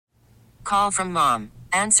Call from mom.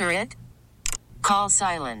 Answer it. Call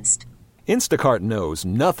silenced. Instacart knows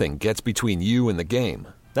nothing gets between you and the game.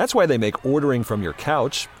 That's why they make ordering from your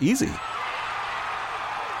couch easy.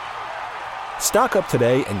 Stock up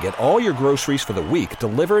today and get all your groceries for the week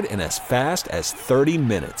delivered in as fast as 30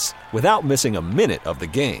 minutes without missing a minute of the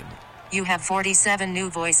game. You have 47 new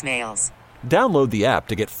voicemails. Download the app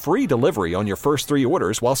to get free delivery on your first 3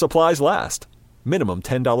 orders while supplies last. Minimum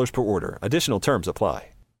 $10 per order. Additional terms apply.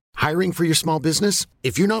 Hiring for your small business?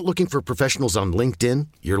 If you're not looking for professionals on LinkedIn,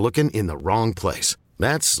 you're looking in the wrong place.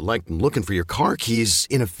 That's like looking for your car keys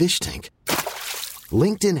in a fish tank.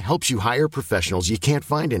 LinkedIn helps you hire professionals you can't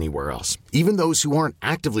find anywhere else, even those who aren't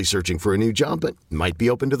actively searching for a new job but might be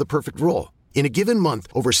open to the perfect role. In a given month,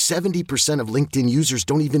 over 70% of LinkedIn users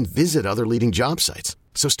don't even visit other leading job sites.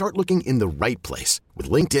 So start looking in the right place. With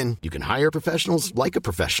LinkedIn, you can hire professionals like a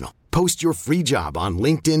professional. Post your free job on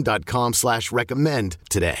linkedin.com/recommend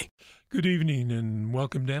today. Good evening and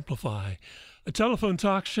welcome to Amplify, a telephone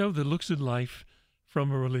talk show that looks at life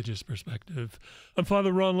from a religious perspective. I'm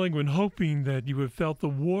Father Ron Lingwin, hoping that you have felt the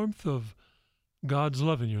warmth of God's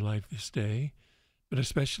love in your life this day, but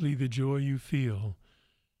especially the joy you feel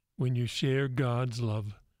when you share God's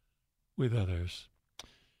love with others.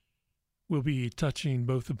 We'll be touching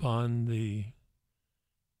both upon the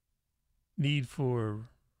need for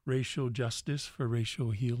racial justice, for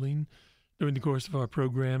racial healing during the course of our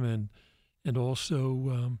program, and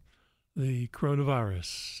also the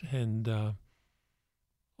coronavirus and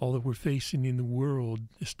all that we're facing in the world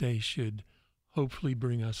this day should hopefully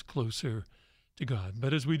bring us closer to God.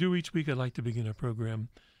 But as we do each week, I'd like to begin our program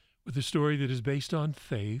with a story that is based on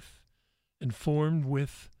faith and formed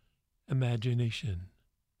with imagination.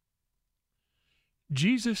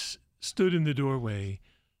 Jesus stood in the doorway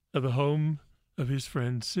of the home of his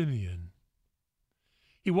friend Simeon.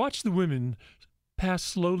 He watched the women pass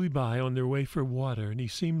slowly by on their way for water, and he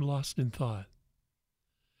seemed lost in thought.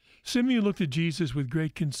 Simeon looked at Jesus with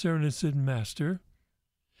great concern and said, "Master,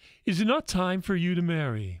 is it not time for you to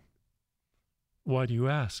marry?" "Why do you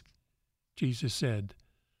ask?" Jesus said.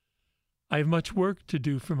 "I have much work to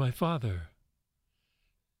do for my Father."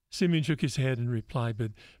 Simeon shook his head and replied,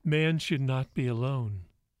 "But man should not be alone."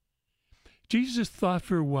 Jesus thought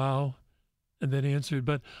for a while and then answered,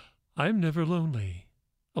 "But I am never lonely.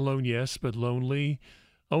 Alone, yes, but lonely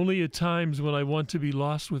only at times when I want to be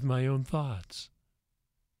lost with my own thoughts."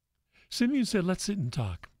 Simeon said, "Let's sit and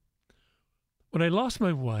talk. When I lost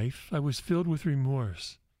my wife, I was filled with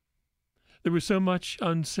remorse. There was so much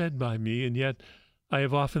unsaid by me, and yet I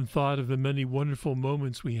have often thought of the many wonderful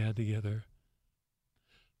moments we had together.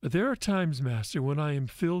 But there are times, Master, when I am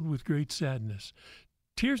filled with great sadness.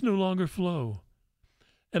 Tears no longer flow,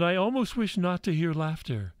 and I almost wish not to hear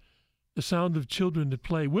laughter, the sound of children at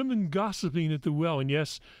play, women gossiping at the well, and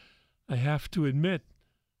yes, I have to admit,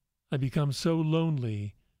 I become so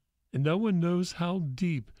lonely, and no one knows how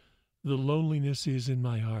deep the loneliness is in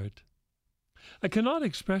my heart. I cannot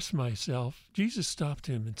express myself." Jesus stopped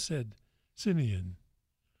him and said, "Simeon,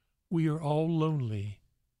 we are all lonely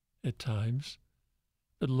at times,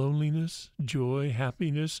 but loneliness, joy,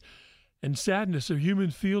 happiness, and sadness are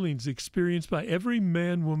human feelings experienced by every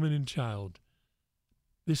man, woman, and child.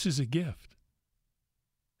 This is a gift."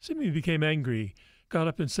 Simeon became angry, got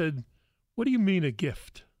up and said, "What do you mean a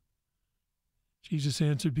gift?" Jesus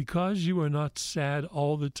answered, "Because you are not sad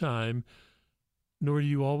all the time, nor do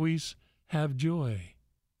you always have joy.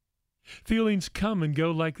 Feelings come and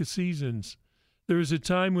go like the seasons. There is a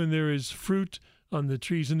time when there is fruit on the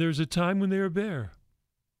trees, and there is a time when they are bare."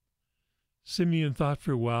 Simeon thought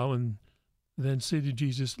for a while and then said to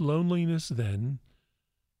Jesus, "Loneliness, then,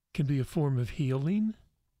 can be a form of healing?"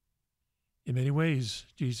 "In many ways,"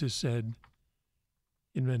 Jesus said,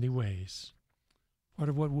 "in many ways." Part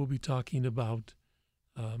of what we'll be talking about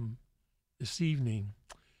this evening.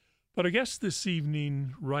 But our guest this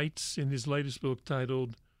evening writes in his latest book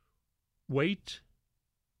titled, Wait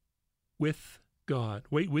with God.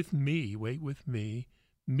 Wait with me,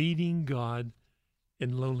 meeting God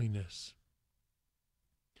in loneliness.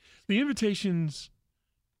 The invitations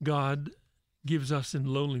God gives us in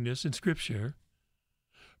loneliness in Scripture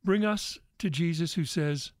bring us to Jesus, who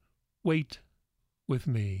says, "Wait with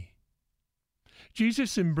me."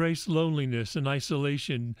 Jesus embraced loneliness and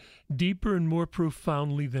isolation deeper and more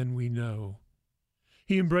profoundly than we know.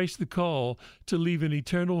 He embraced the call to leave an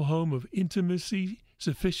eternal home of intimacy,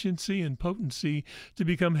 sufficiency, and potency to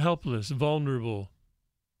become helpless, vulnerable,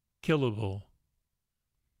 killable.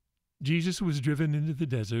 Jesus was driven into the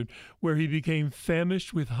desert, where he became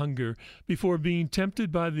famished with hunger before being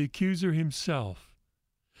tempted by the accuser himself.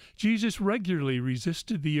 Jesus regularly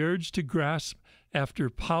resisted the urge to grasp after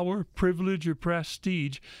power, privilege, or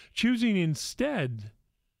prestige, choosing instead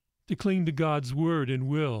to cling to God's word and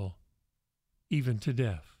will, even to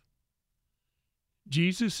death.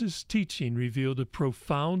 Jesus' teaching revealed a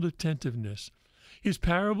profound attentiveness. His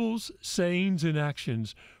parables, sayings, and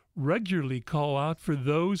actions regularly call out for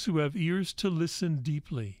those who have ears to listen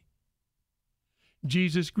deeply.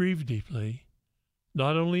 Jesus grieved deeply,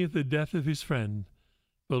 not only at the death of his friend,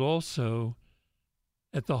 but also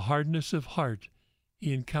at the hardness of heart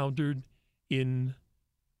he encountered in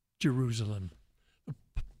Jerusalem.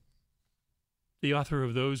 The author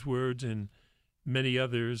of those words and many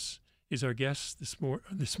others is our guest this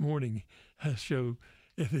morning.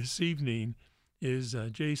 This evening is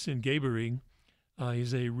Jason Gaboury.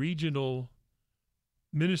 He's a regional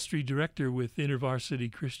ministry director with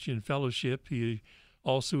InterVarsity Christian Fellowship. He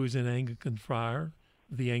also is an Anglican friar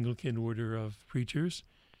of the Anglican Order of Preachers.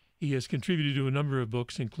 He has contributed to a number of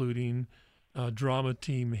books, including Drama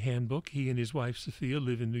Team Handbook. He and his wife, Sophia,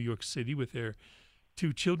 live in New York City with their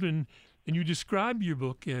 2 children. And you describe your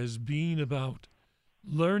book as being about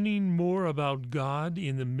learning more about God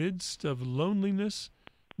in the midst of loneliness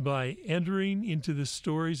by entering into the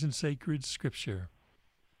stories in sacred Scripture.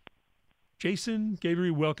 Jason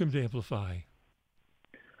Gaboury, welcome to Amplify.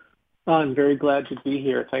 I'm very glad to be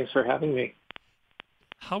here. Thanks for having me.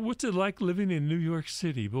 What's it like living in New York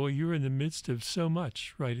City? Boy, you're in the midst of so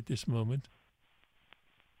much right at this moment.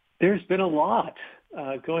 There's been a lot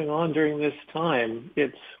going on during this time.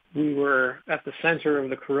 We were at the center of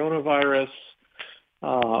the coronavirus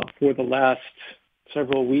for the last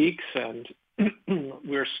several weeks, and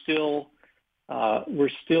we're still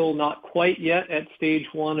not quite yet at stage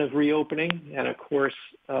 1 of reopening. And of course,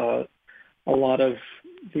 a lot of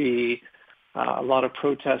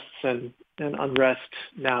protests and unrest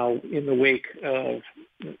now in the wake of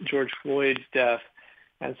George Floyd's death.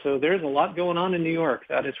 And so there's a lot going on in New York,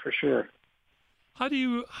 that is for sure. How do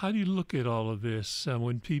you look at all of this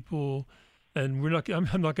when people, and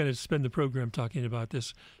I'm not going to spend the program talking about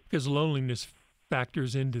this because loneliness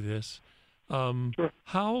factors into this. Sure.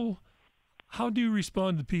 How do you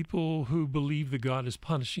respond to people who believe that God is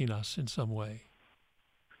punishing us in some way?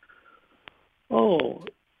 Oh,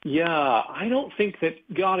 yeah. I don't think that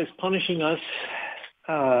God is punishing us.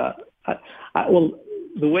 Well,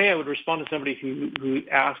 the way I would respond to somebody who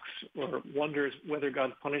asks or wonders whether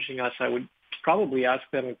God's punishing us, I would probably ask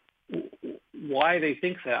them why they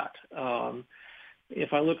think that.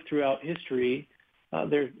 If I look throughout history,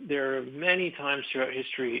 there are many times throughout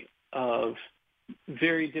history of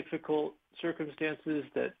very difficult circumstances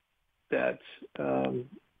that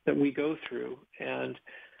we go through, and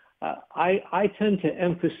I tend to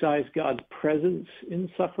emphasize God's presence in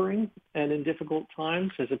suffering and in difficult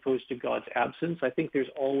times as opposed to God's absence. I think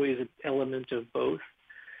there's always an element of both.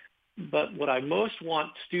 But what I most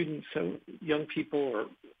want students, so young people or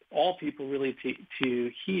all people really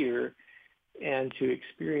to hear and to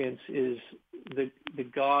experience is the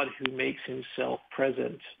God who makes himself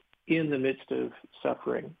present in the midst of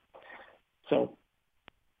suffering.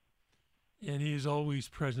 And he is always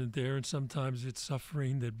present there, and sometimes it's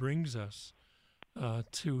suffering that brings us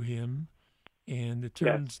to him, and it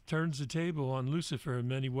turns the table on Lucifer in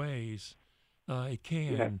many ways. It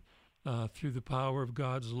can. Through the power of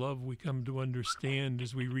God's love, we come to understand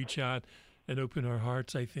as we reach out and open our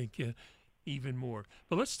hearts, I think, even more.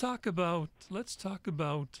 But let's talk about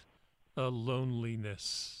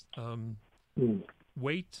loneliness.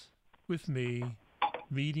 Wait with me,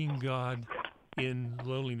 meeting God in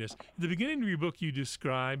loneliness. At the beginning of your book, you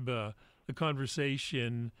describe the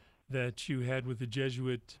conversation that you had with the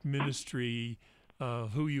Jesuit ministry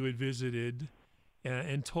who you had visited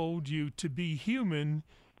and told you to be human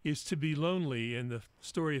is to be lonely. And the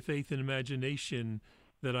story of faith and imagination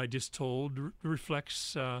that I just told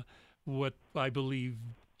reflects what I believe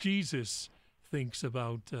Jesus thinks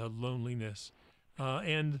about loneliness.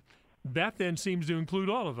 And that then seems to include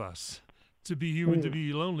all of us, to be human, to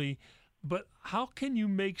be lonely. But how can you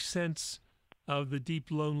make sense of the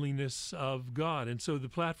deep loneliness of God? And so the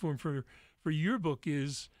platform for your book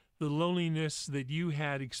is the loneliness that you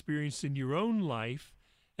had experienced in your own life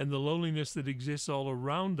and the loneliness that exists all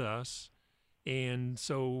around us. And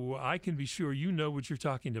so I can be sure you know what you're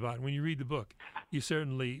talking about. When you read the book, you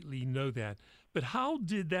certainly know that. But how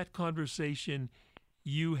did that conversation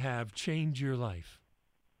you have change your life?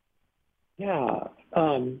 Yeah,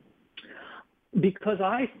 because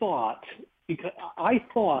I thought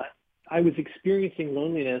I was experiencing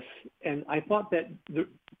loneliness, and I thought that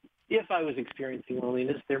if I was experiencing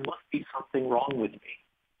loneliness, there must be something wrong with me.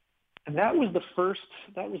 And that was the first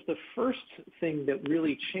thing that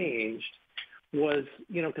really changed was,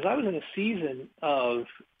 because I was in a season of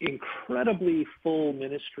incredibly full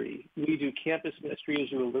ministry. We do campus ministry,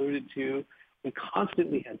 as you alluded to. We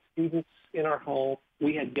constantly had students in our home.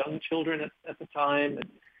 We had young children at the time, and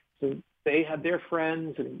so they had their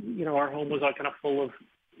friends, and our home was all kind of full of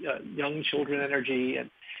young children energy. And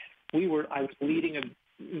I was leading a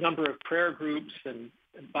number of prayer groups and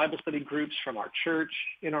Bible study groups from our church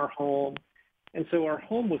in our home, and so our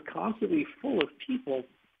home was constantly full of people.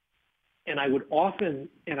 And I was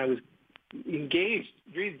engaged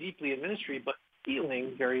very deeply in ministry, but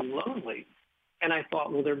feeling very lonely. And I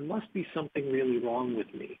thought, well, there must be something really wrong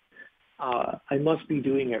with me. I must be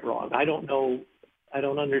doing it wrong. I don't know. I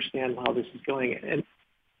don't understand how this is going. And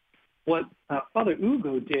what Father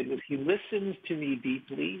Ugo did was he listened to me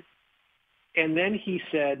deeply, and then he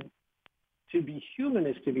said, to be human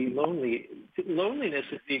is to be lonely. Loneliness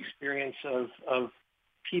is the experience of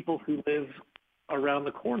people who live around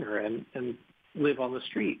the corner and live on the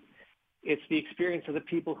street. It's the experience of the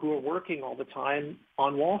people who are working all the time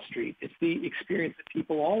on Wall Street. It's the experience of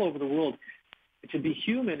people all over the world. To be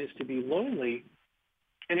human is to be lonely.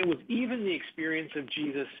 And it was even the experience of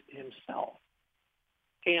Jesus himself.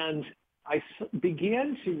 And I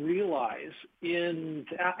began to realize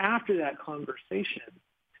after that conversation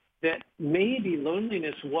that maybe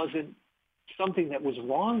loneliness wasn't something that was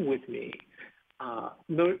wrong with me,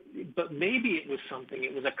 but maybe it was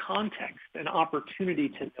a context, an opportunity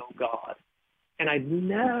to know God. And I'd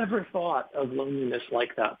never thought of loneliness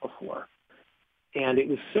like that before. And it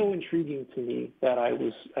was so intriguing to me that I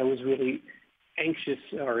was really anxious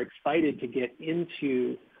or excited to get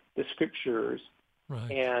into the scriptures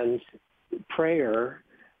and prayer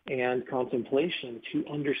and contemplation to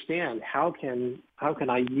understand how can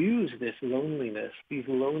I use this loneliness, these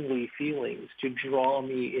lonely feelings, to draw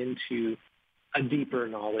me into a deeper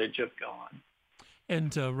knowledge of God.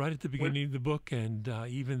 And right at the beginning of the book, and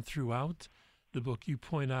even throughout the book, you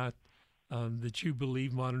point out that you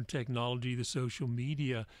believe modern technology, the social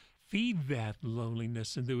media, feed that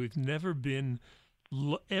loneliness, and that we've never been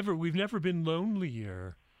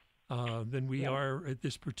lonelier than we are at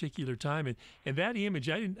this particular time. And that image,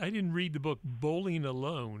 I didn't read the book Bowling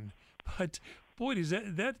Alone, but boy,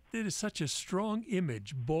 that is such a strong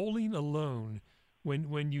image, bowling alone,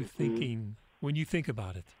 when you think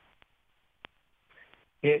about it.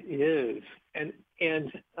 It is, and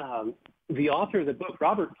the author of the book,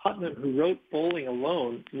 Robert Putnam, who wrote Bowling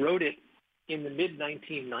Alone, wrote it in the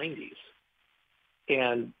mid-1990s,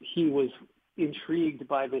 and he was intrigued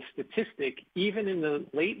by the statistic. Even in the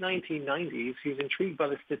late 1990s, he was intrigued by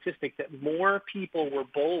the statistic that more people were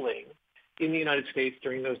bowling in the United States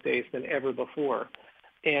during those days than ever before,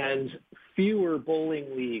 and fewer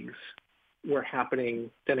bowling leagues were happening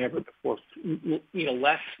than ever before.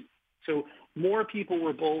 Less. So more people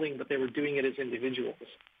were bowling, but they were doing it as individuals,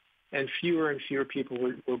 and fewer people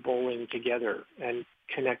were bowling together and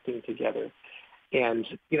connecting together. And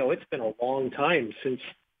it's been a long time since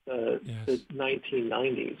the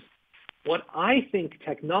 1990s. What I think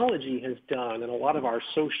technology has done, and a lot of our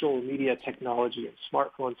social media technology and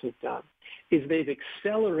smartphones have done, is they've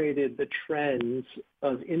accelerated the trends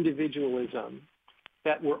of individualism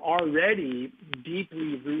that were already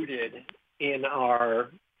deeply rooted in our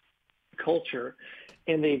culture,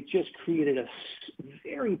 and they've just created a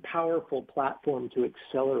very powerful platform to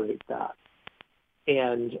accelerate that.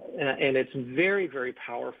 And it's very, very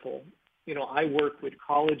powerful. I work with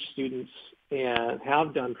college students and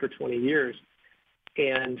have done for 20 years,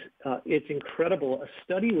 and it's incredible. A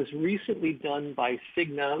study was recently done by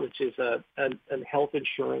Cigna, which is a health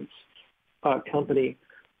insurance company,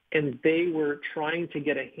 and they were trying to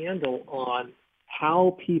get a handle on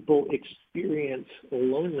how people experience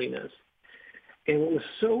loneliness. And what was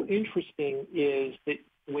so interesting is that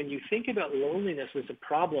when you think about loneliness as a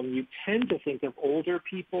problem, you tend to think of older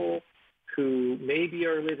people who maybe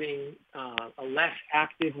are living a less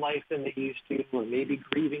active life than they used to, or maybe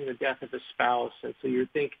grieving the death of a spouse. And so you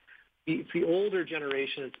think it's the older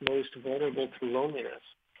generation that's most vulnerable to loneliness.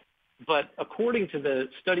 But according to the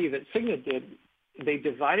study that Cigna did, they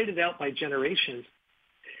divided it out by generations,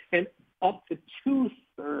 and up to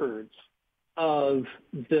 2/3 of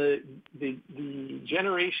the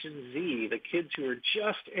Generation Z, the kids who are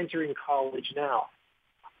just entering college now,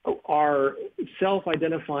 are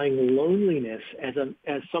self-identifying loneliness as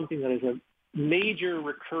something that is a major,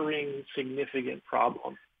 recurring, significant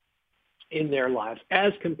problem in their lives,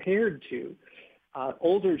 as compared to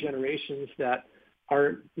older generations that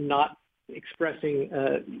are not expressing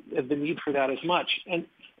the need for that as much.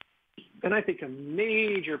 And I think a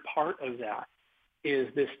major part of that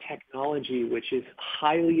is this technology, which is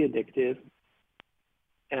highly addictive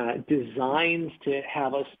designs to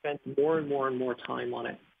have us spend more and more and more time on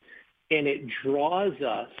it. And it draws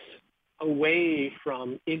us away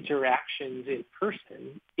from interactions in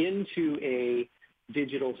person into a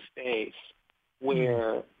digital space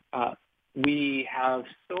where we have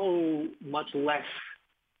so much less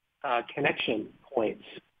connection points.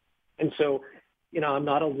 And so, I'm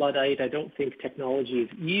not a Luddite. I don't think technology is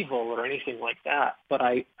evil or anything like that. But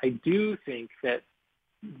I do think that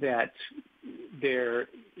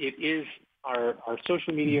it is our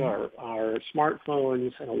social media, our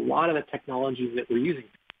smartphones, and a lot of the technologies that we're using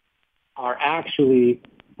are actually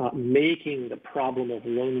making the problem of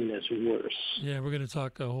loneliness worse. Yeah, we're going to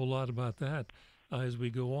talk a whole lot about that as we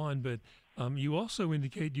go on. But you also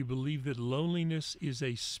indicate you believe that loneliness is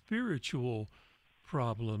a spiritual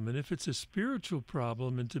problem. And if it's a spiritual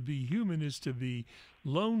problem, and to be human is to be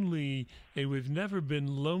lonely, and we've never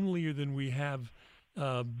been lonelier than we have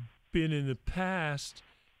been in the past,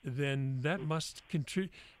 then that must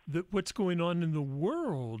contribute. What's going on in the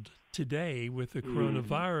world today with the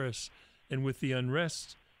coronavirus and with the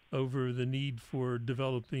unrest over the need for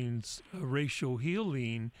developing racial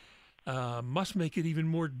healing must make it even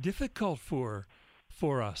more difficult for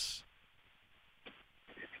us.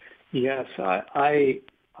 Yes, I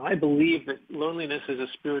believe that loneliness is a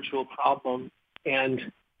spiritual problem, and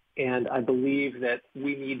I believe that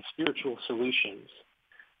we need spiritual solutions.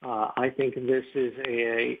 I think this is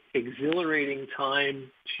a exhilarating time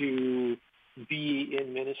to be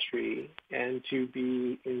in ministry and to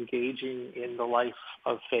be engaging in the life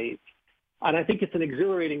of faith. And I think it's an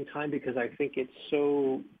exhilarating time because I think it's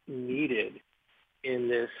so needed in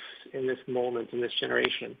this moment, in this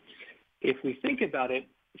generation. If we think about it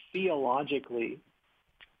theologically,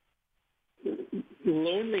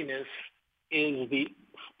 loneliness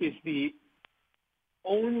is the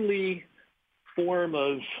only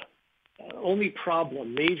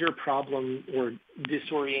major problem or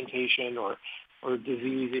disorientation or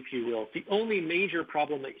disease, if you will. The only major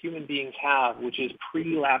problem that human beings have, which is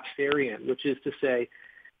pre-lapsarian, which is to say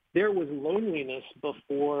there was loneliness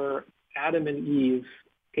before Adam and Eve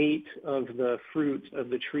ate of the fruit of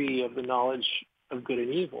the tree of the knowledge of good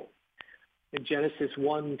and evil. And Genesis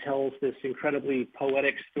 1 tells this incredibly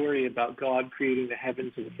poetic story about God creating the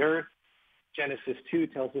heavens and the earth. Genesis 2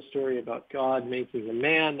 tells a story about God making a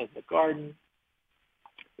man in the garden.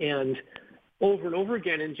 And over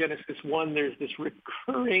again in Genesis 1, there's this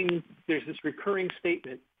recurring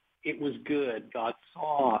statement, it was good. God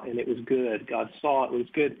saw, and it was good. God saw, it was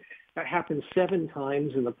good. That happens 7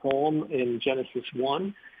 times in the poem in Genesis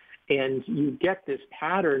 1. And you get this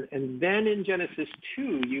pattern. And then in Genesis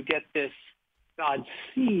 2, you get this, God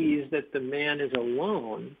sees that the man is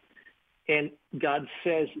alone. And God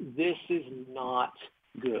says, this is not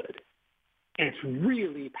good. And it's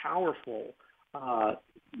really powerful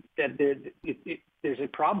that there's a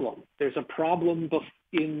problem. There's a problem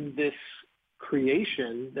in this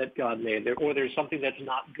creation that God made, or there's something that's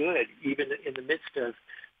not good, even in the midst of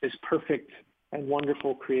this perfect and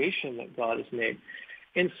wonderful creation that God has made.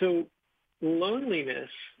 And so loneliness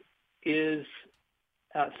is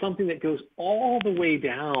something that goes all the way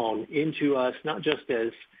down into us, not just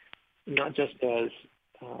as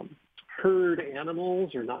herd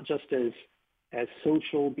animals, or not just as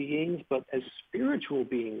social beings, but as spiritual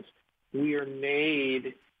beings. We are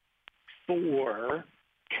made for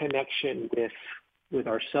connection with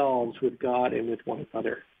ourselves, with God, and with one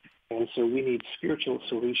another. And so we need spiritual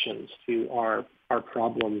solutions to our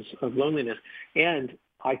problems of loneliness. And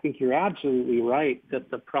I think you're absolutely right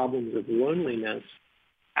that the problems of loneliness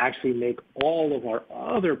actually make all of our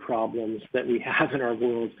other problems that we have in our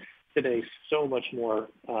world today so much more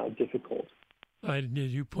difficult.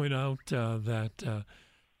 You point out that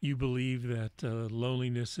you believe that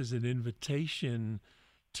loneliness is an invitation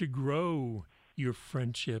to grow your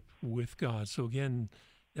friendship with God. So again,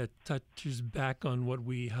 that touches back on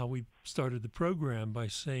how we started the program by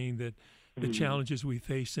saying that the challenges we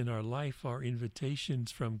face in our life are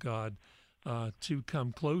invitations from God to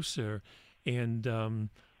come closer. And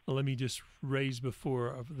let me just raise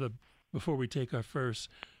before we take our first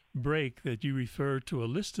break that you refer to a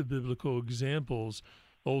list of biblical examples,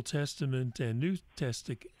 Old Testament and New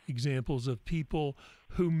Testament examples of people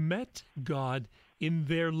who met God in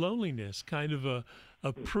their loneliness, kind of a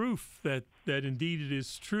proof that indeed it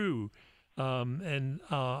is true. And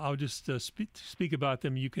I'll just speak about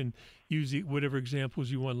them. You can use whatever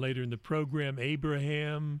examples you want later in the program.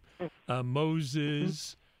 Abraham,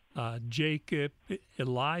 Moses, Jacob,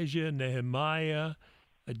 Elijah, Nehemiah,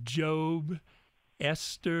 Job,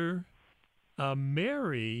 Esther,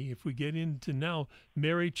 Mary, if we get into now,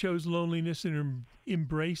 Mary chose loneliness in her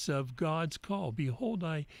embrace of God's call. Behold,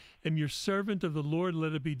 I am your servant of the Lord.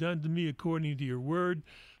 Let it be done to me according to your word.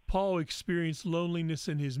 Paul experienced loneliness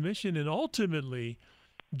in his mission, and ultimately,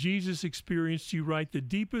 Jesus experienced, you write, the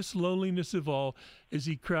deepest loneliness of all as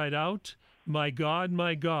he cried out, my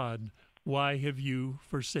God, why have you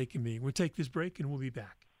forsaken me? We'll take this break and we'll be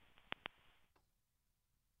back.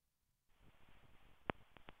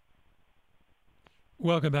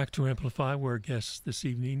 Welcome back to Amplify, where our guest this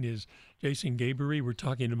evening is Jason Gaboury. We're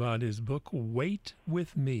talking about his book, Wait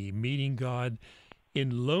With Me, Meeting God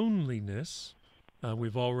in Loneliness.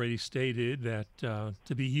 We've already stated that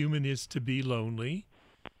to be human is to be lonely,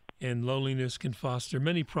 and loneliness can foster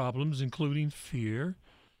many problems, including fear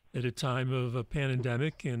at a time of a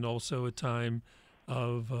pandemic and also a time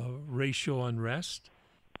of racial unrest.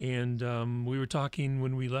 And we were talking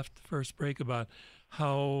when we left the first break about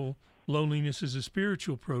how loneliness is a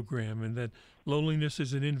spiritual program and that loneliness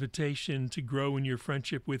is an invitation to grow in your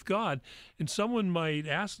friendship with God. And someone might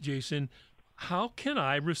ask, Jason, how can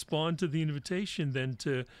I respond to the invitation then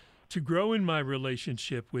to grow in my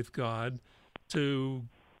relationship with God, to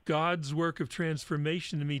God's work of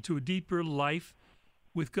transformation in me, to a deeper life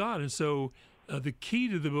with God? And so the key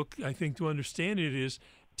to the book, I think, to understand it is,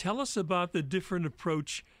 tell us about the different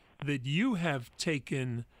approach that you have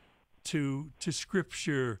taken to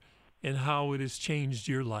Scripture and how it has changed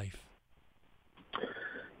your life.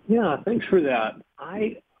 Yeah, thanks for that.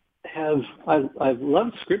 I've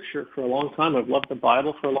loved Scripture for a long time. I've loved the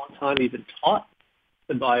Bible for a long time, even taught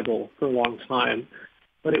the Bible for a long time.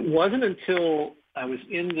 But it wasn't until I was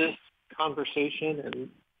in this conversation and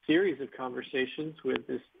series of conversations with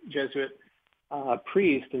this Jesuit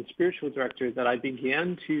priest and spiritual director that I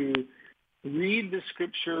began to read the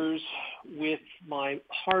Scriptures with my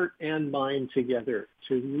heart and mind together,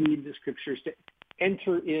 to read the Scriptures, to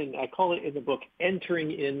enter in. I call it in the book,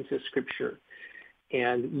 entering into Scripture.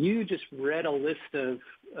 And you just read a list of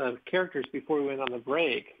characters before we went on the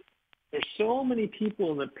break. There's so many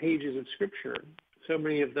people in the pages of Scripture, so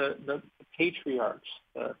many of the patriarchs,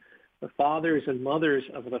 the fathers and mothers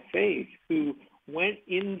of the faith who went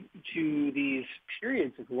into these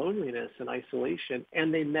periods of loneliness and isolation,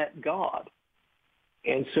 and they met God.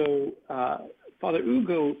 And so Father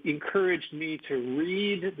Ugo encouraged me to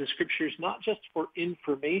read the Scriptures not just for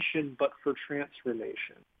information, but for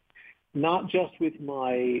transformation. Not just with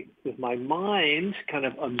my mind kind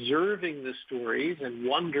of observing the stories and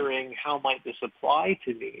wondering how might this apply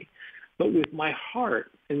to me, but with my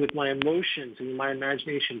heart and with my emotions and my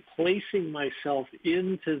imagination, placing myself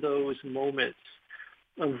into those moments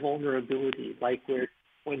of vulnerability, like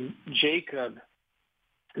when Jacob,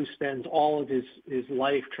 who spends all of his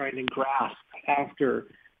life trying to grasp after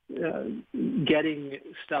getting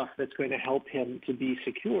stuff that's going to help him to be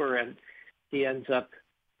secure, and he ends up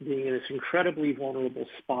being in this incredibly vulnerable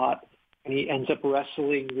spot, and he ends up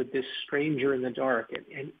wrestling with this stranger in the dark,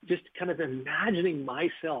 and just kind of imagining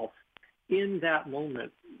myself in that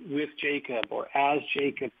moment with Jacob, or as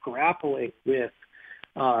Jacob grappling with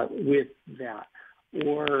that,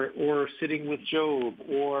 or sitting with Job,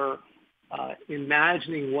 or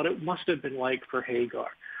imagining what it must have been like for Hagar,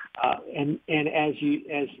 and as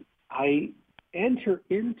I enter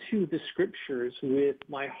into the Scriptures with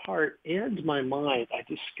my heart and my mind, I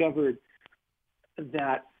discovered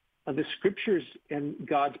that the Scriptures and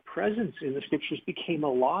God's presence in the Scriptures became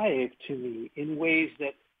alive to me in ways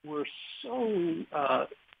that were so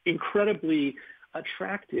incredibly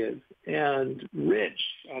attractive and rich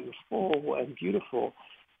and full and beautiful.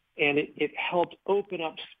 And it helped open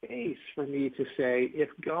up space for me to say,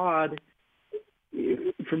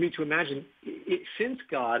 for me to imagine, since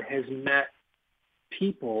God has met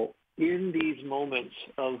people in these moments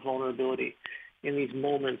of vulnerability, in these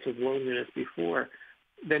moments of loneliness before,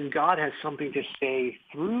 then God has something to say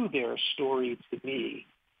through their story to me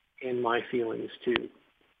in my feelings too.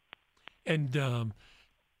 And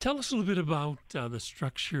tell us a little bit about the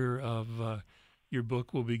structure of your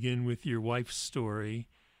book. We'll begin with your wife's story,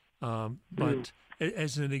 but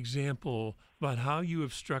as an example about how you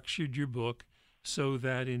have structured your book so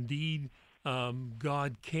that indeed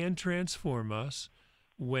God can transform us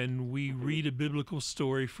when we read a biblical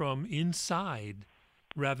story from inside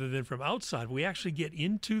rather than from outside. We actually get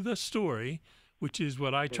into the story, which is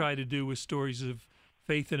what I try to do with stories of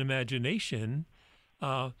faith and imagination.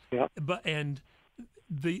 To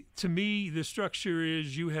me, the structure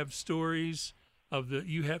is you have stories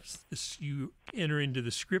you enter into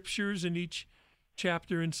the Scriptures in each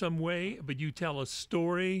chapter in some way, but you tell a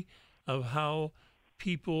story of how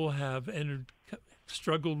people have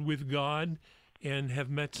struggled with God and have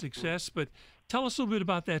met success. But tell us a little bit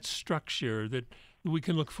about that structure that we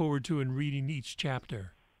can look forward to in reading each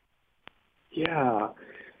chapter. Yeah.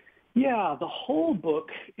 The whole book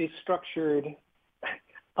is structured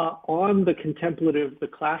on the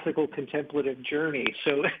classical contemplative journey.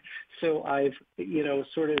 So I've,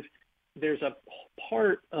 sort of, there's a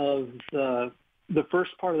part of the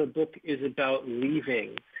first part of the book is about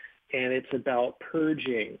leaving, and it's about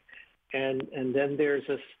purging, and then there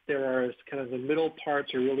are kind of the middle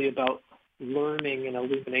parts are really about learning and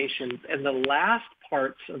illumination, and the last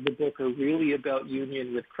parts of the book are really about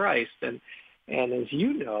union with Christ, and as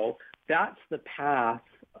you know, that's the path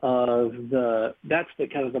that's the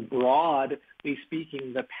kind of the broadly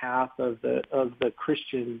speaking the path of the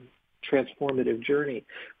Christian transformative journey.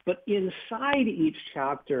 But inside each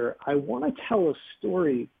chapter, I want to tell a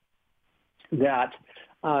story that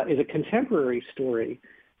is a contemporary story,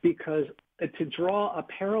 because to draw a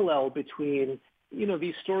parallel between,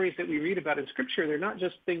 these stories that we read about in Scripture, they're not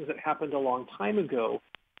just things that happened a long time ago.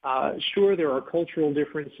 Sure, there are cultural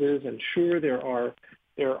differences, and sure, there are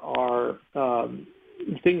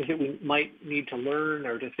things that we might need to learn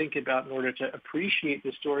or to think about in order to appreciate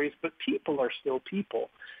the stories, but people are still people,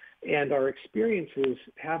 and our experiences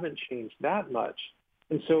haven't changed that much.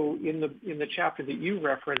 And so in the chapter that you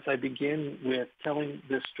reference, I begin with telling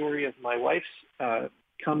the story of my wife's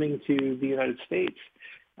coming to the United States.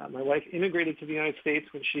 My wife immigrated to the United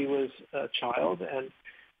States when she was a child, and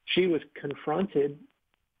she was confronted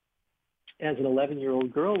as an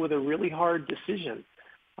 11-year-old girl with a really hard decision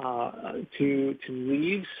to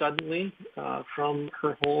leave suddenly from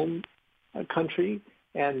her home country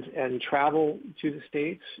and travel to the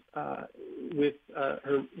States with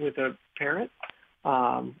a parent,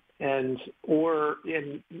 or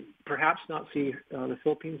perhaps not see the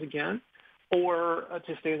Philippines again, or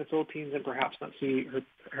to stay in the Philippines and perhaps not see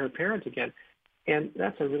her parents again. And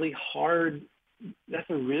that's a really hard,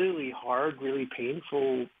 really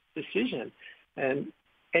painful decision, and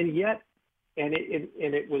yet. And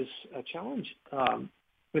it was a challenge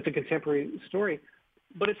with the contemporary story,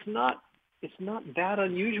 but it's not that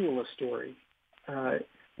unusual a story.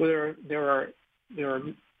 Where there are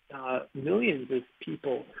millions of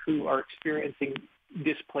people who are experiencing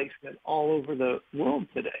displacement all over the world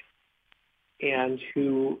today, and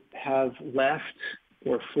who have left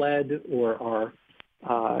or fled or are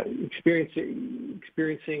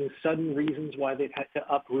experiencing sudden reasons why they've had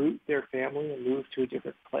to uproot their family and move to a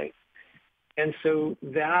different place. And so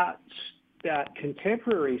that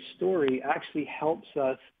contemporary story actually helps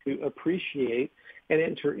us to appreciate and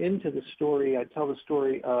enter into the story. I tell the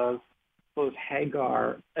story of both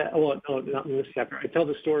Hagar. Not in this chapter. I tell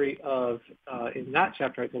the story of in that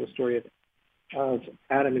chapter. I tell the story of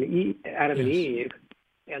Adam and Eve,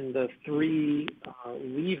 and the three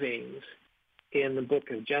leavings in the book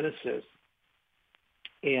of Genesis.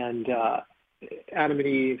 And Adam and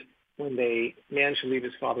Eve, when man should leave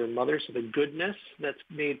his father and mother, so the goodness that's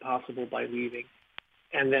made possible by leaving.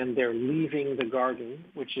 And then they're leaving the garden,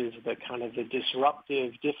 which is the kind of the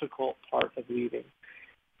disruptive, difficult part of leaving.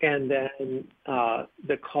 And then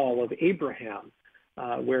the call of Abraham,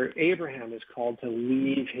 where Abraham is called to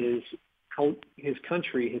leave his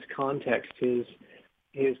country, his context,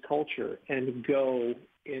 his culture, and go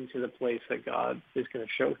into the place that God is going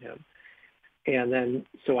to show him. And then,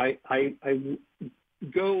 so I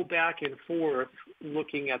go back and forth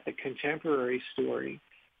looking at the contemporary story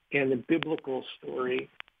and the biblical story,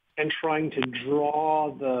 and trying to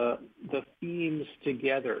draw the themes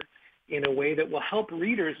together in a way that will help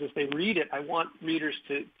readers as they read it. I want readers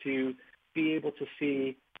to be able to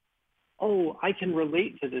see, oh, I can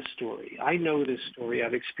relate to this story. I know this story.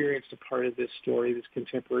 I've experienced a part of this story, this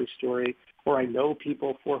contemporary story, or I know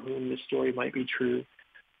people for whom this story might be true.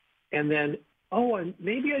 And then, and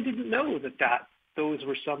maybe I didn't know that those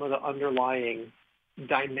were some of the underlying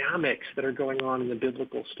dynamics that are going on in the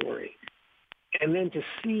biblical story. And then to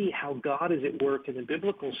see how God is at work in the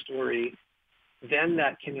biblical story, then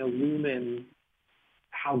that can illumine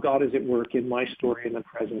how God is at work in my story in the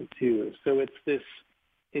present too. So it's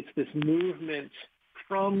this movement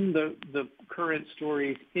from the current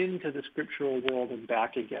stories into the scriptural world and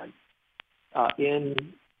back again.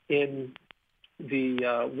 In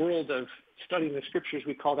the world of studying the scriptures,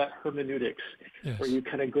 we call that hermeneutics, yes, where you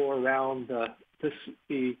kind of go around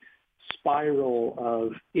the spiral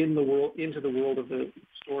of into the world of the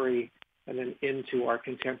story, and then into our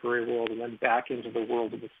contemporary world, and then back into the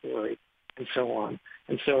world of the story, and so on.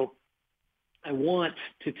 And so I want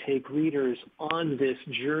to take readers on this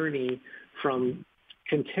journey from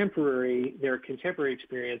their contemporary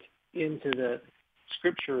experience into the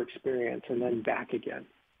scripture experience, and then back again.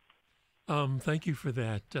 Thank you for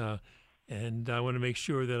that. And I want to make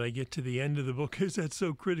sure that I get to the end of the book because that's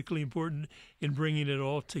so critically important in bringing it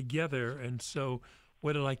all together. And so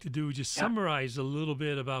what I'd like to do is just summarize a little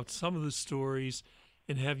bit about some of the stories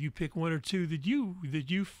and have you pick one or two that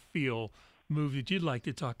you feel moved that you'd like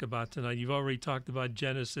to talk about tonight. You've already talked about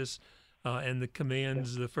Genesis and the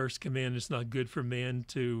commands. The first command is not good for man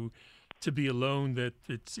to be alone, that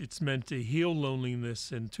it's meant to heal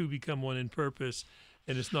loneliness and to become one in purpose.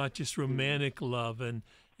 And it's not just romantic love. And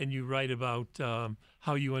you write about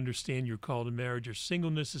how you understand your call to marriage or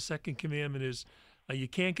singleness. The second commandment is you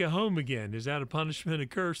can't go home again. Is that a punishment, a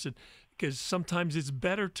curse? Because sometimes it's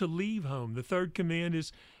better to leave home. The third command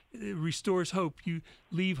is it restores hope. You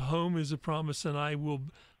leave home as a promise, and I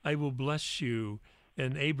will bless you.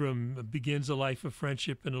 And Abram begins a life of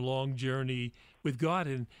friendship and a long journey with God.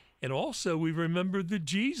 And also we remember that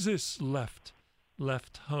Jesus left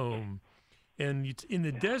home. And in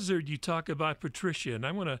the desert, you talk about Patricia,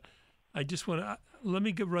 and let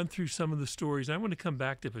me run through some of the stories. I want to come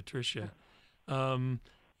back to Patricia and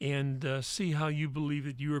see how you believe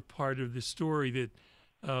that you are part of the story, that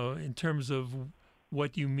in terms of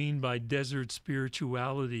what you mean by desert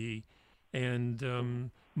spirituality.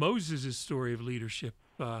 And Moses' story of leadership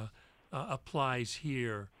applies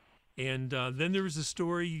here. And then there was a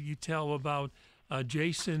story you tell about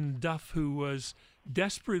Jason Duff, who was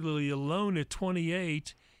desperately alone at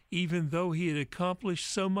 28, even though he had accomplished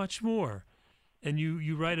so much more. And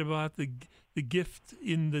you write about the gift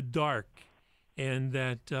in the dark, and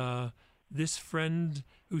that this friend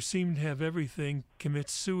who seemed to have everything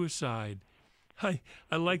commits suicide. I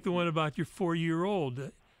like the one about your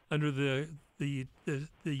 4-year-old under the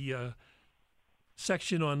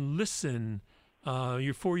section on listen.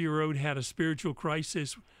 Your 4-year-old had a spiritual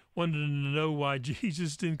crisis, wanted to know why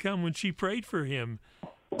Jesus didn't come when she prayed for him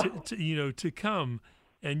to come.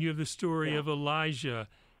 And you have the story of Elijah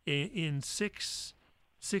in sixth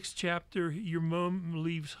chapter. Your mom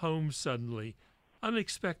leaves home suddenly,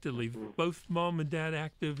 unexpectedly, both mom and dad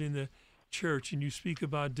active in the church, and you speak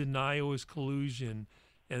about denial as collusion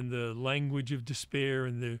and the language of despair,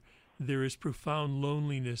 and there is profound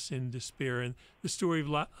loneliness in despair, and the story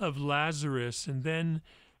of Lazarus. And then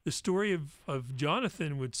the story of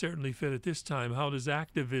Jonathan would certainly fit at this time. How does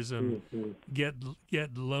activism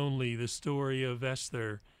get lonely? The story of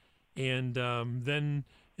Esther. And then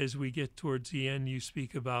as we get towards the end, you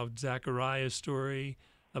speak about Zachariah's story,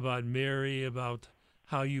 about Mary, about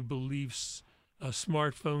how you believe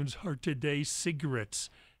smartphones are today's cigarettes,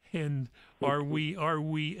 and are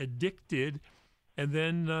we addicted? And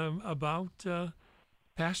then about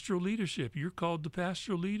pastoral leadership. You're called to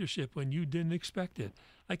pastoral leadership when you didn't expect it.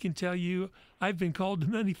 I can tell you, I've been called to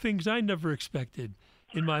many things I never expected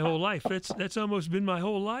in my whole life. That's almost been my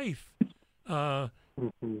whole life. But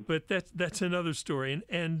that's another story.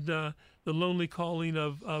 And the lonely calling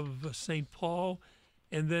of St. Paul,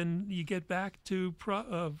 and then you get back to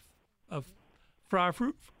Fra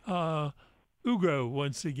Ugo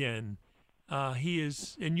once again. He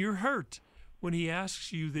is, and you're hurt when he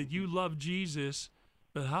asks you that you love Jesus,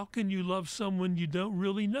 but how can you love someone you don't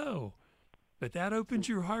really know? But that opens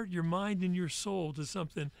your heart, your mind, and your soul to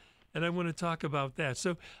something, and I want to talk about that.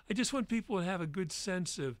 So I just want people to have a good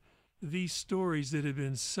sense of these stories that have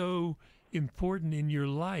been so important in your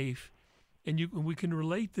life, and we can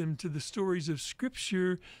relate them to the stories of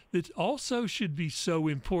Scripture that also should be so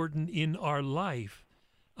important in our life,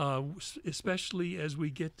 especially as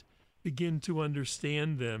we begin to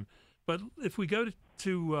understand them. But if we go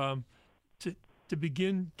to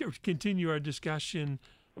continue our discussion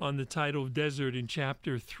on the title of Desert in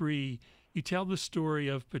chapter 3, you tell the story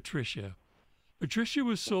of Patricia. Patricia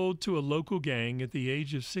was sold to a local gang at the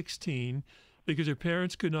age of 16 because her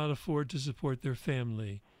parents could not afford to support their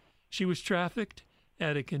family. She was trafficked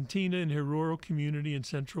at a cantina in her rural community in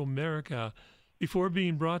Central America before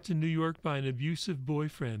being brought to New York by an abusive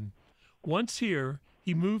boyfriend. Once here,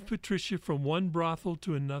 he moved Patricia from one brothel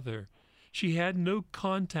to another. She had no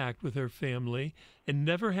contact with her family and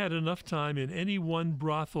never had enough time in any one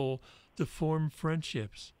brothel to form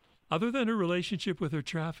friendships. Other than her relationship with her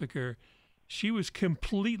trafficker, she was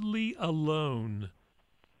completely alone.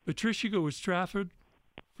 Patricia was trafficked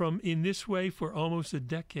in this way for almost a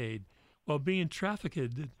decade. While being trafficked,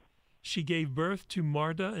 she gave birth to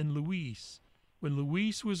Marta and Luis. When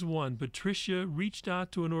Luis was 1, Patricia reached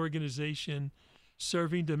out to an organization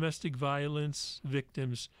serving domestic violence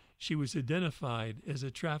victims. She was identified as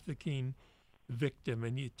a trafficking victim,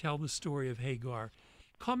 and you tell the story of Hagar.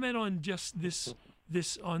 Comment on just this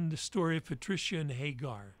on the story of Patricia and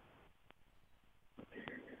Hagar.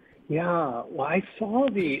 Yeah, well, I saw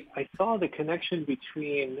the connection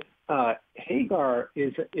between Hagar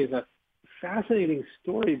is a fascinating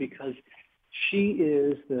story because she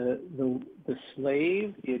is the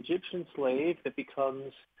slave, the Egyptian slave that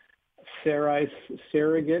becomes Sarai's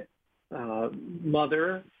surrogate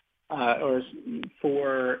mother or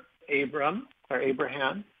for Abraham,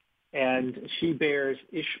 and she bears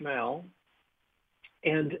Ishmael.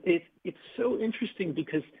 And it's so interesting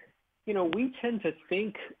because we tend to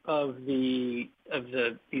think of these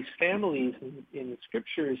families in the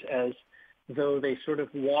scriptures as though they sort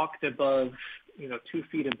of walked above 2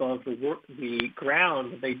 feet above the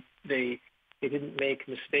ground. They didn't make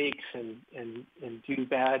mistakes and do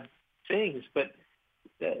bad things. But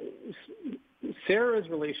Sarah's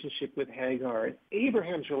relationship with Hagar,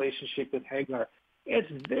 Abraham's relationship with Hagar,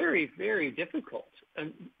 it's very, very difficult.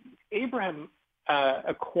 And Abraham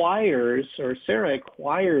Sarah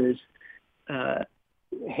acquires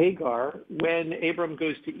Hagar when Abram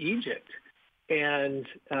goes to Egypt, and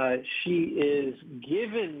she is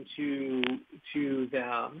given to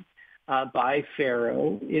them by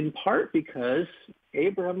Pharaoh in part because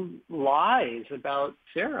Abram lies about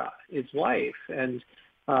Sarah, his wife, and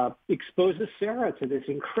exposes Sarah to this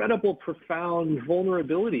incredible, profound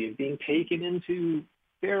vulnerability of being taken into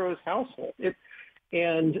Pharaoh's household.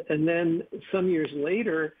 And then some years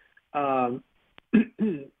later,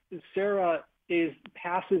 Sarah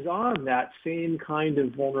passes on that same kind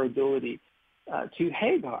of vulnerability to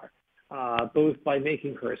Hagar, both by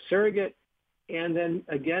making her a surrogate and then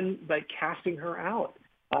again by casting her out.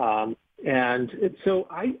 And so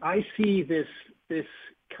I see this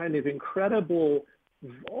kind of incredible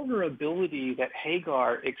vulnerability that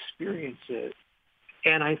Hagar experiences,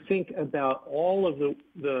 and I think about all of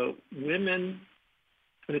the women,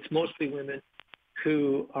 and it's mostly women,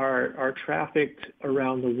 who are trafficked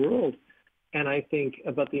around the world. And I think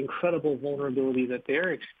about the incredible vulnerability that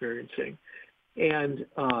they're experiencing. And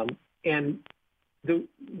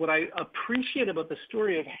what I appreciate about the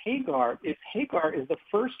story of Hagar is the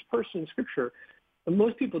first person in Scripture. And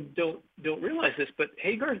most people don't realize this, but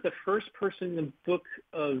Hagar is the first person in the book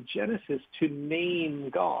of Genesis to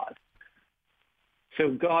name God.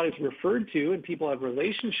 So God is referred to, and people have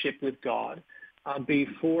relationship with God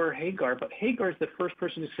before Hagar. But Hagar is the first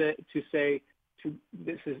person to say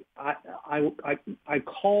this is I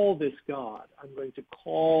call this God. I'm going to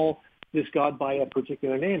call this God by a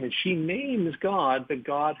particular name, and she names God the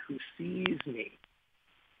God who sees me.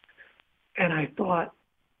 And I thought,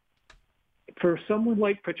 for someone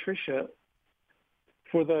like Patricia,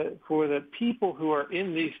 for the people who are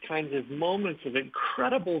in these kinds of moments of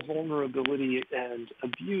incredible vulnerability and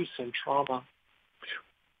abuse and trauma,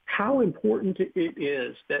 how important it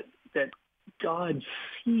is that God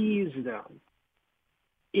sees them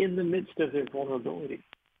in the midst of their vulnerability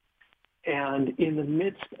and in the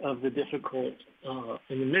midst of the difficult,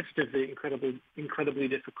 in the midst of the incredibly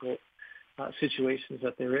difficult situations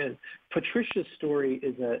that they're in. Patricia's story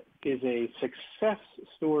is a success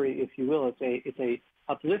story, if you will. It's a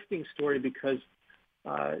uplifting story because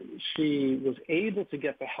she was able to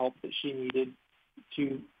get the help that she needed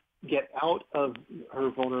to get out of her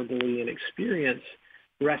vulnerability and experience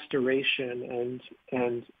restoration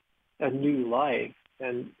and a new life,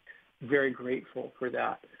 and very grateful for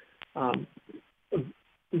that. But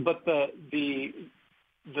the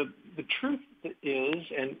truth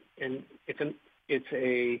is, and it's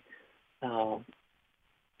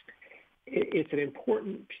an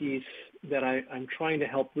important piece that I'm trying to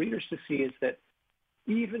help readers to see, is that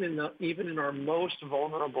even in our most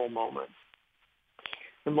vulnerable moments,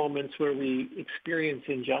 the moments where we experience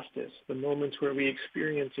injustice, the moments where we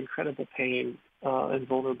experience incredible pain and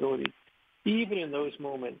vulnerability, even in those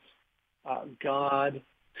moments, God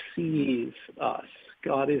sees us.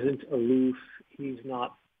 God isn't aloof. He's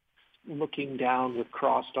not looking down with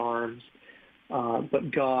crossed arms,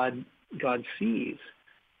 but God sees.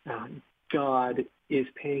 God is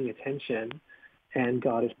paying attention, and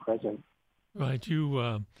God is present. Right.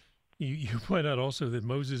 You point out also that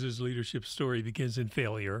Moses' leadership story begins in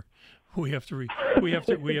failure. We have to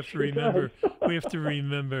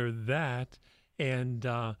remember that, and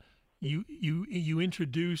you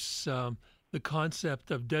introduce the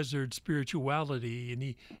concept of desert spirituality,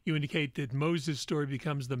 and you indicate that Moses' story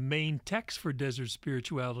becomes the main text for desert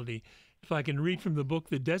spirituality. If I can read from the book,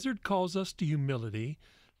 the desert calls us to humility,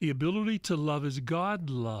 the ability to love as God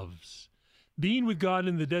loves. Being with God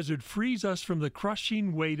in the desert frees us from the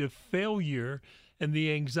crushing weight of failure and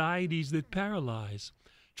the anxieties that paralyze.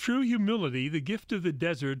 True humility, the gift of the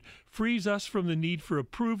desert, frees us from the need for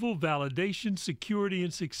approval, validation, security,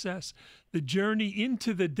 and success. The journey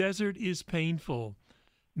into the desert is painful,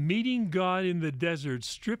 Meeting God in the desert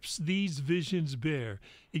strips these visions bare.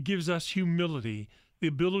 It gives us humility, the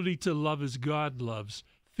ability to love as God loves,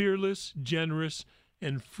 fearless, generous,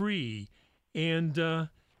 and free. And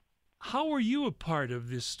how are you a part of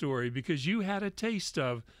this story? Because you had a taste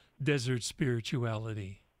of desert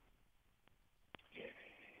spirituality.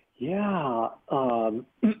 Yeah,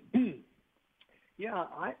 yeah.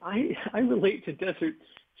 I relate to desert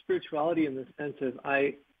spirituality in the sense of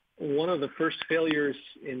one of the first failures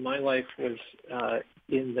in my life was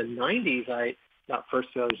in the 90s. Not first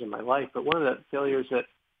failures in my life, but one of the failures that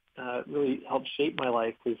really helped shape my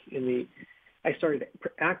life was I started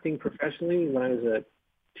acting professionally when I was a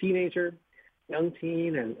teenager, young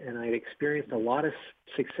teen, and I'd experienced a lot of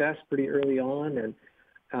success pretty early on, and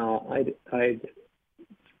I'd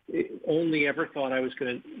only ever thought I was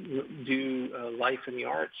going to do life in the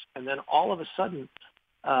arts, and then all of a sudden,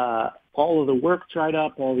 all of the work dried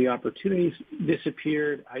up, all the opportunities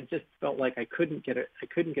disappeared. I just felt like I couldn't get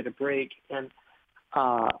a break, and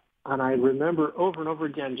I remember over and over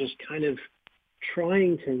again just kind of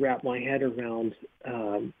trying to wrap my head around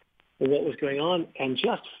what was going on, and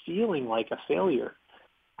just feeling like a failure.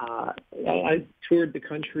 I toured the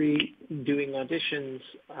country doing auditions.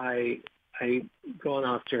 I gone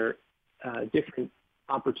after different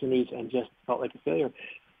opportunities and just felt like a failure.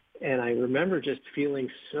 And I remember just feeling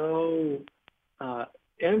so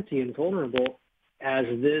empty and vulnerable as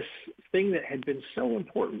this thing that had been so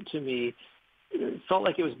important to me felt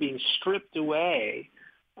like it was being stripped away,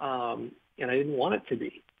 and I didn't want it to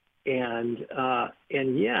be. And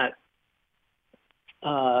yet,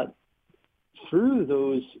 through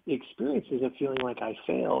those experiences of feeling like I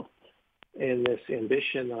failed in this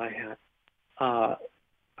ambition that I had,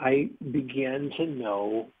 I began to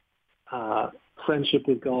know friendship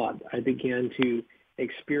with God. I began to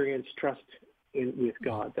experience trust with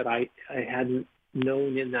God that I hadn't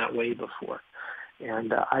known in that way before.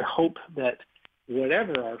 And I hope that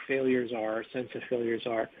whatever our failures are, our sense of failures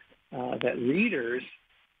are, that readers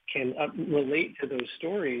can relate to those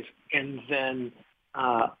stories and then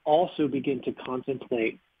also begin to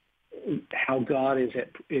contemplate how God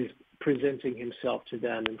is presenting himself to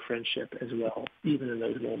them in friendship as well, even in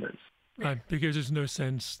those moments. Right, because there's no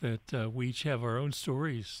sense that we each have our own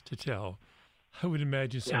stories to tell. I would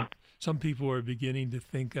imagine some people are beginning to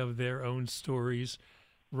think of their own stories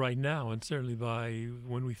right now, and certainly by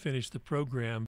when we finish the program,